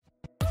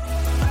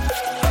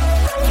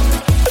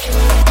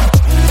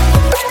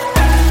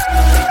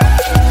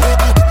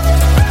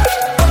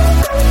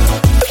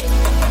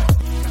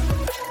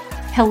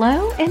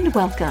Hello and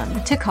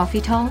welcome to Coffee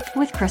Talk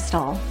with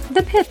Crystal,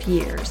 the PIP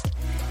Years.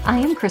 I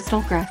am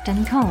Crystal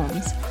Grafton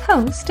Combs,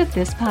 host of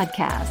this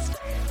podcast,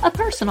 a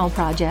personal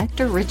project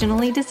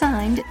originally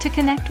designed to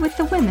connect with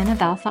the women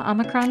of Alpha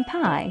Omicron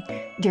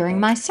Pi during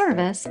my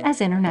service as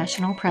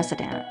International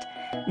President.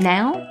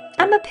 Now,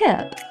 I'm a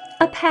PIP,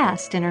 a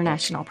past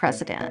International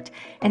President,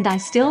 and I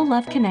still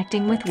love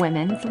connecting with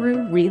women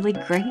through really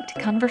great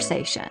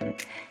conversation.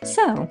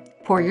 So,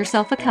 pour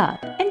yourself a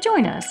cup and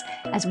join us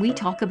as we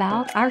talk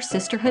about our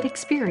sisterhood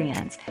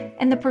experience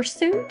and the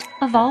pursuit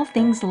of all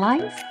things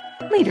life,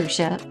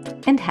 leadership,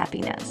 and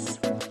happiness.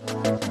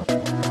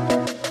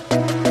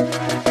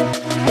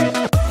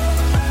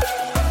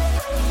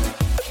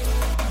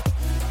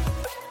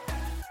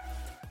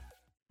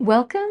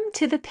 Welcome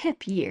to the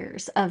PIP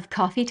Years of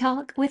Coffee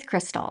Talk with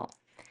Crystal.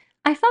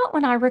 I thought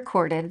when I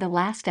recorded the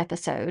last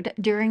episode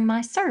during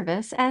my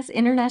service as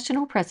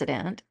International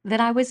President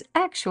that I was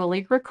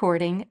actually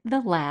recording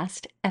the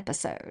last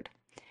episode.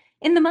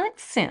 In the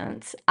months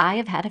since, I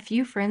have had a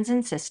few friends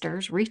and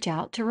sisters reach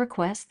out to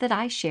request that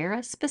I share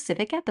a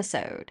specific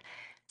episode.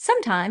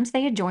 Sometimes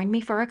they had joined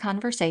me for a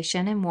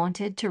conversation and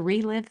wanted to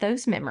relive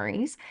those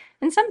memories,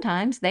 and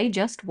sometimes they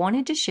just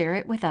wanted to share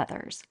it with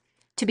others.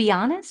 To be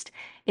honest,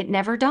 it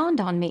never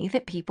dawned on me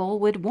that people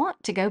would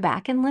want to go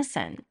back and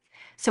listen.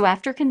 So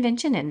after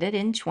convention ended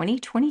in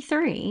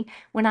 2023,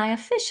 when I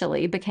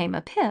officially became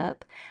a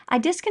PIP, I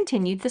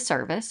discontinued the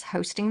service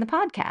hosting the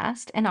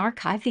podcast and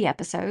archived the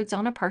episodes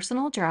on a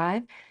personal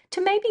drive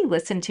to maybe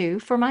listen to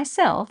for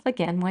myself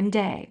again one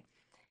day.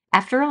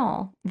 After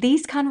all,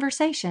 these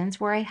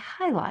conversations were a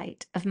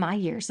highlight of my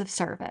years of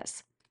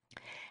service.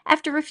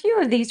 After a few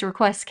of these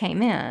requests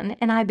came in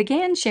and I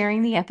began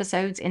sharing the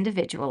episodes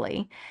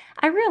individually,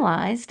 I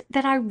realized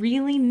that I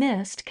really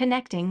missed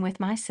connecting with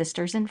my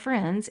sisters and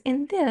friends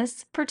in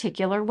this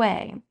particular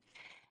way.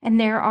 And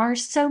there are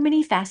so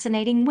many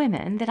fascinating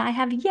women that I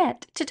have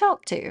yet to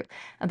talk to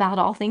about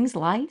all things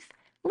life,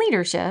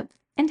 leadership,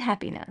 and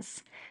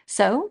happiness.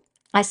 So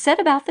I set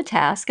about the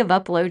task of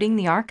uploading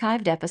the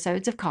archived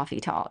episodes of Coffee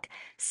Talk,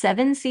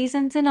 7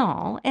 seasons in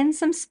all, and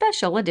some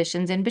special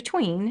editions in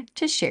between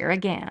to share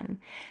again.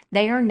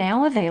 They are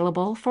now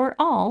available for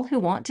all who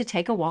want to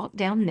take a walk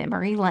down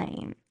memory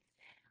lane.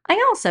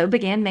 I also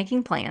began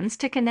making plans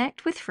to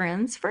connect with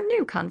friends for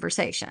new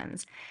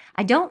conversations.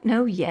 I don't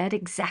know yet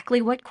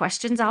exactly what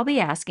questions I'll be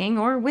asking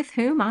or with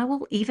whom I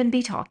will even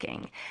be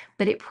talking,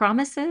 but it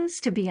promises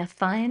to be a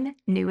fun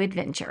new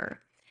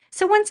adventure.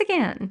 So once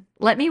again,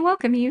 let me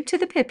welcome you to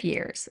the PIP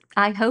Years.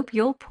 I hope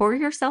you'll pour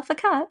yourself a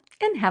cup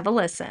and have a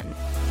listen.